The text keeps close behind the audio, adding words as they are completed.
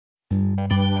Good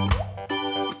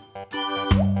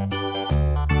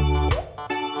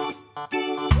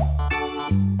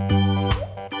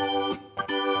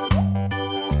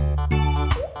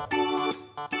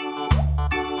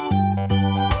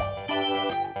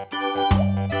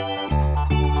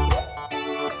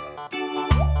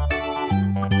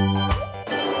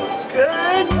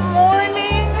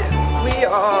morning! We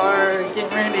are getting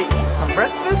ready to eat some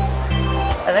breakfast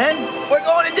and then we're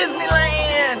going to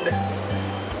Disneyland!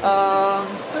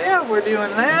 So yeah, we're doing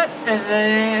that and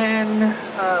then,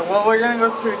 well, we're gonna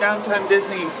go through Downtown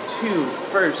Disney 2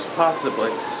 first,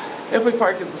 possibly, if we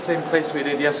park at the same place we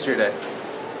did yesterday.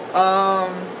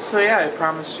 So yeah, I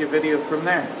promised you a video from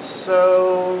there,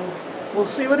 so we'll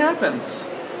see what happens.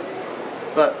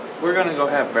 But we're gonna go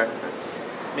have breakfast,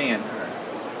 me and her.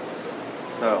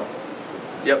 So,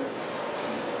 yep.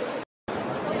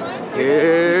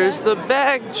 Here's the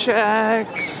bag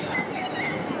checks.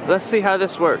 Let's see how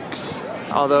this works.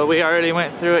 Although we already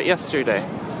went through it yesterday.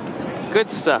 Good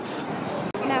stuff.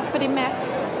 Now put him back.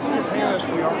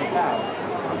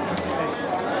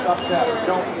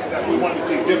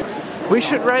 We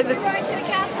should ride the... Going to the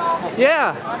castle.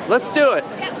 Yeah, let's do it.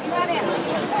 Yeah, come on in.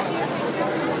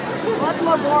 Welcome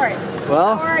aboard.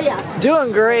 Well, how are you?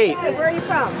 Doing great. Hey, where are you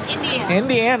from?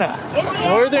 Indiana.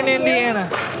 Northern Indiana.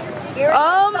 You're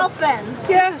in South Bend.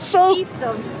 Yeah, so East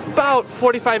of about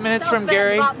 45 minutes South from Bend,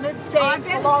 Gary. About mid-state. I've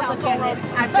been to South Bend.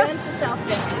 I've been to South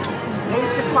Bend. I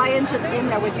used to fly in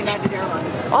there with United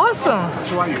Airlines. Awesome. That's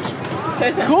who I use.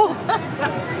 Cool.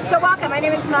 So welcome. My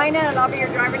name is Nina, and I'll be your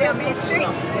driver down Main Street.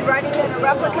 We're riding in a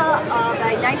replica of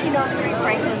a 1903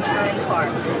 Franklin touring car.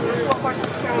 This little horse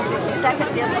is carriage. It's the second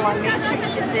vehicle on Main Street.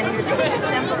 She's been here since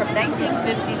December of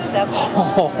 1957.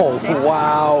 Oh,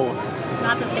 wow.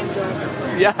 Not the same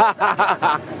driver.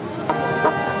 Yeah.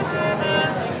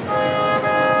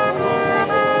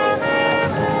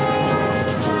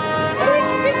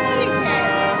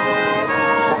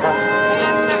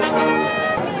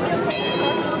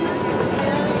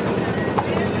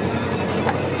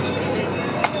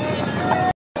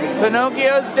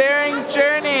 Pinocchio's Daring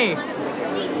Journey.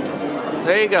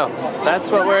 There you go. That's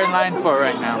what we're in line for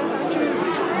right now.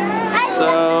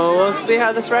 So we'll see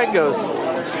how this ride goes.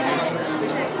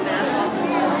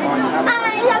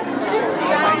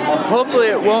 Hopefully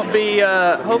it won't be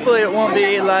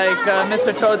like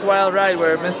Mr. Toad's Wild Ride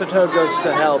where Mr. Toad goes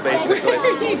to hell, basically.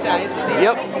 He dies.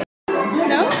 Yep.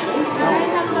 No?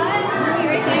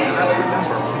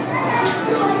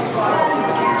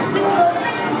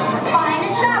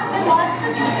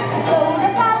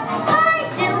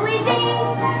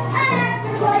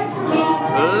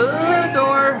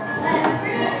 Door.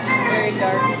 Very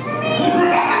dark.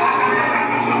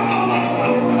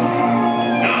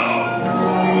 Now,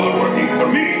 you are working for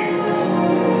me.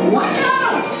 Watch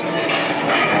out!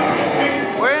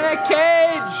 We're in a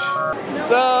cage.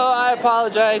 So I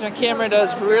apologize. My camera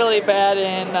does really bad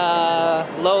in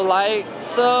low light,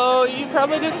 so you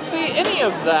probably didn't see any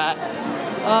of that.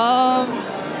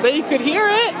 But you could hear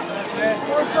it.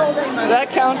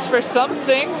 That counts for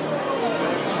something.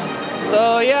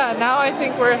 So yeah, now I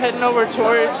think we're heading over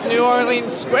towards New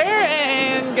Orleans Square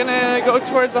and gonna go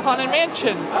towards the Haunted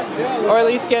Mansion. Or at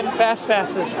least getting fast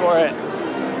passes for it.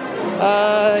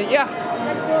 Yeah.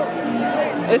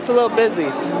 It's a little busy.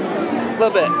 A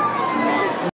little bit.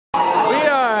 We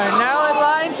are now in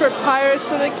line for Pirates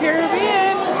of the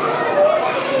Caribbean.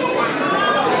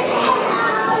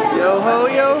 Yo ho,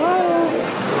 yo ho.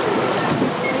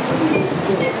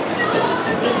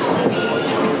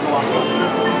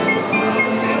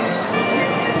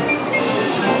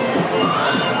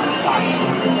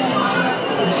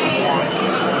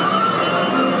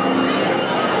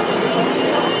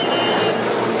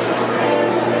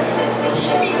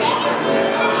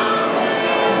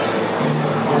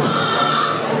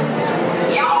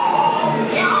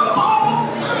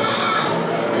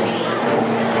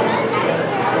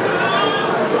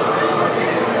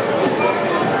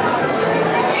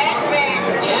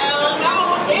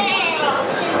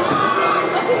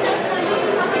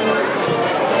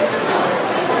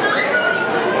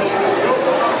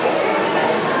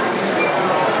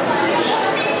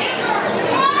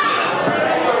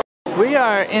 We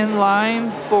are in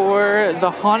line for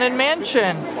the Haunted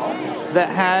Mansion that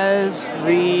has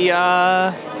the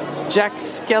Jack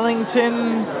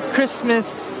Skellington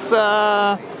Christmas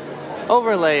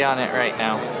overlay on it right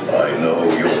now. I know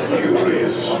you're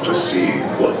curious to see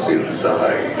what's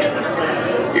inside.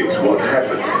 It's what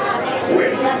happens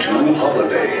when two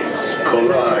holidays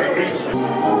collide.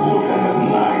 We'll have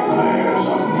nightmares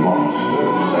of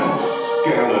monsters and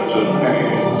skeleton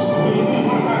heads.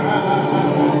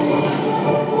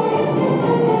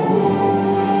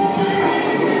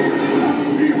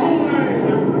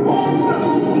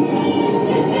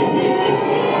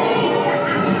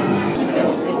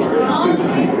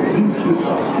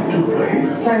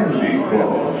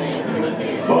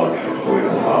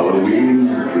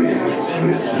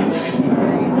 Christmas, you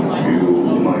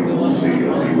might see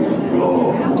a few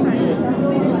flaws.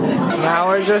 Now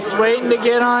we're just waiting to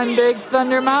get on Big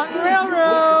Thunder Mountain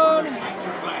Railroad.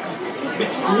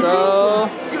 So,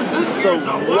 it's the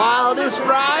wildest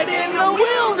ride in the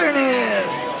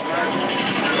wilderness.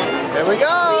 Here we go.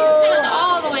 Please stand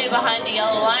all the way behind the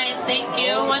yellow line. Thank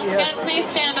you. Once again, please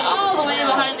stand all the way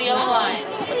behind the yellow line.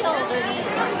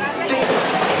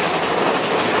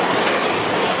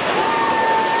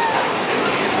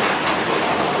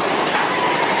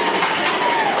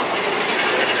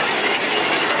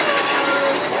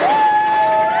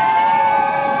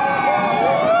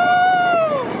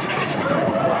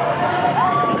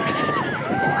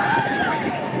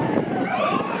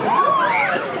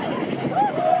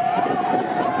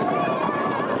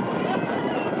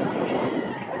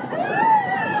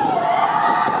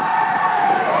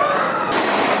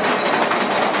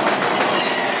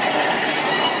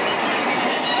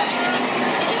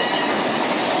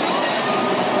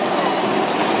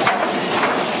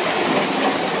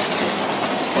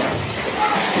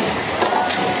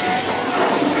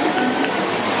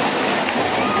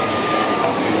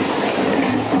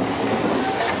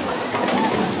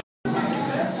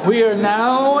 We are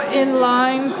now in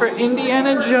line for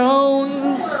Indiana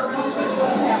Jones.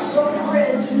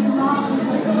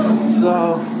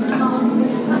 So,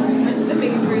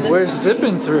 we're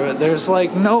zipping through it. There's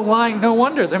like no line, no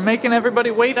wonder. They're making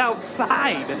everybody wait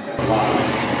outside.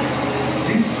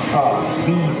 This path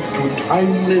leads to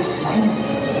timeless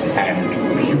youth and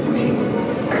beauty.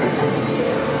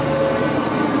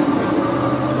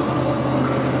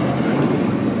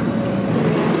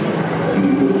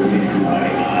 Look in my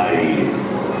eyes.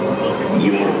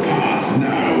 Your path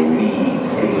now leads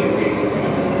to the gates.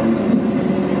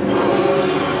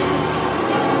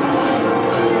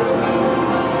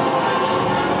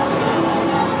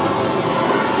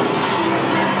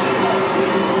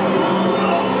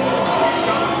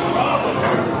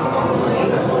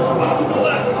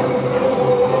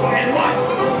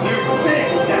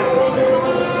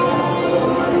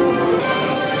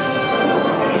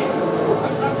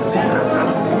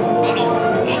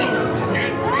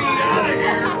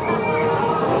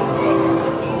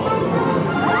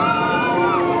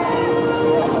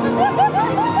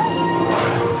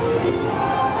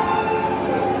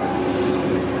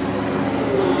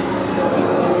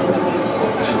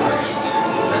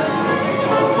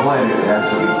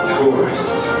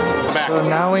 So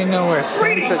now we know where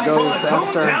Santa goes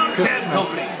after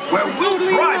Christmas. Where we'll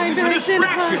drive you the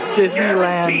distraction.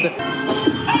 Disneyland.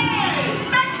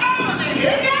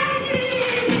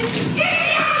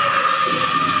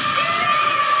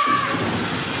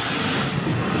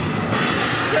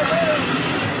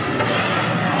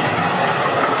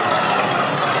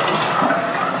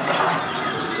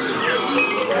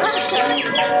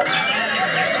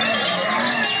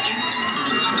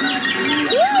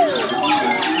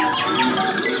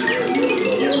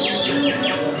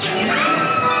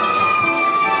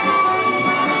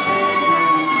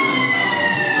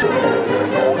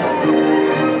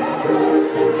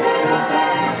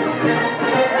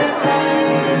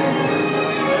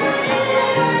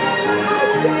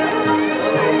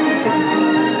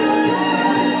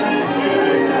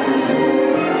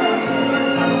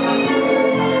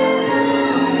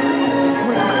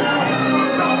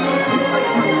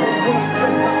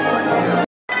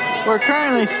 We're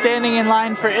currently standing in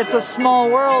line for It's a Small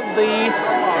World, the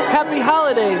Happy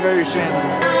Holiday version.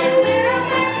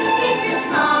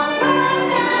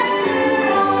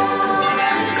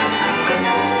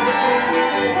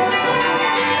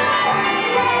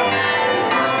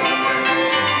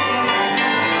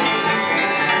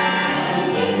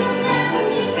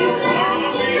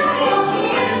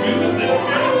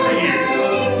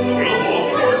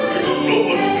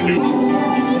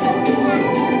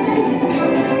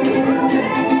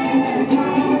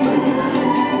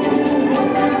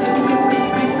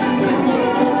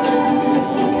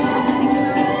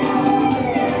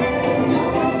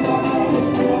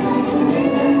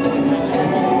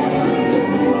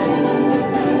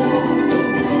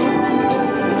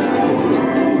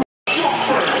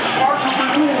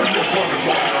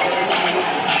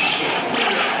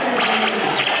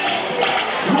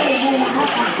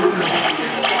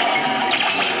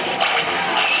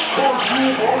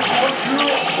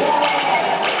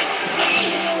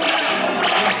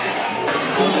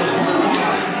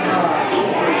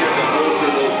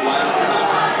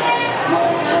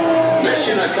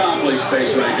 Mission accomplished,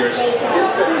 Space Rangers.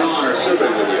 It's been an honor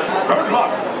serving with you. Good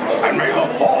luck, and may the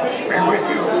Force be with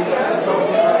you.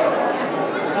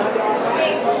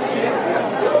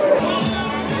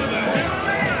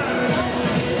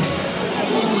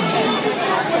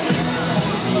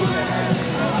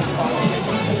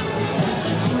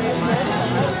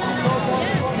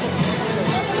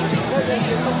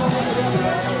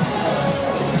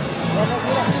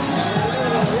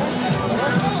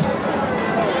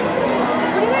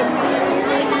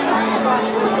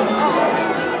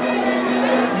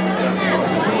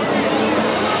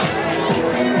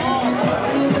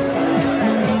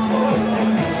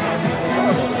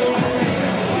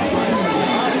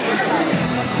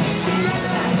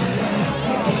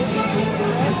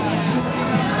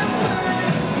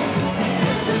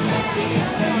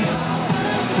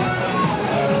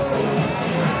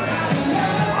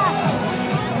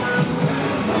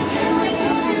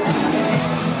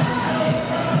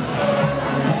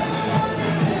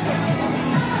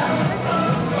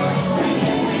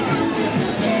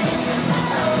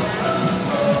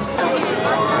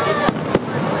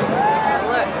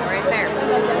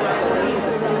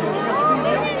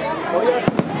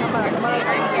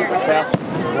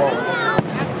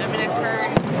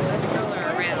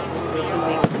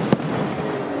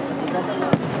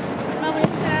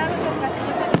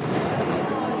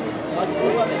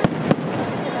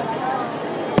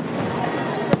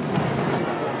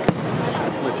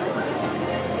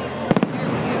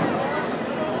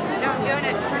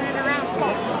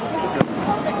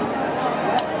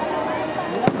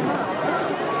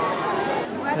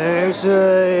 There's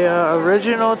a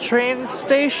original train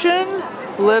station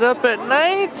lit up at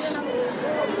night,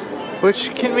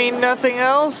 which can mean nothing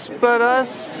else but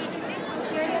us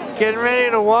getting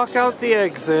ready to walk out the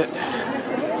exit.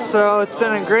 So it's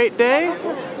been a great day,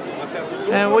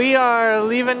 and we are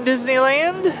leaving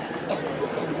Disneyland.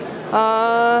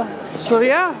 So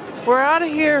yeah, we're out of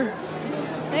here.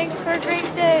 Thanks for a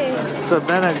great day. It's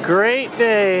been a great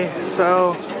day,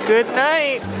 so good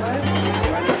night.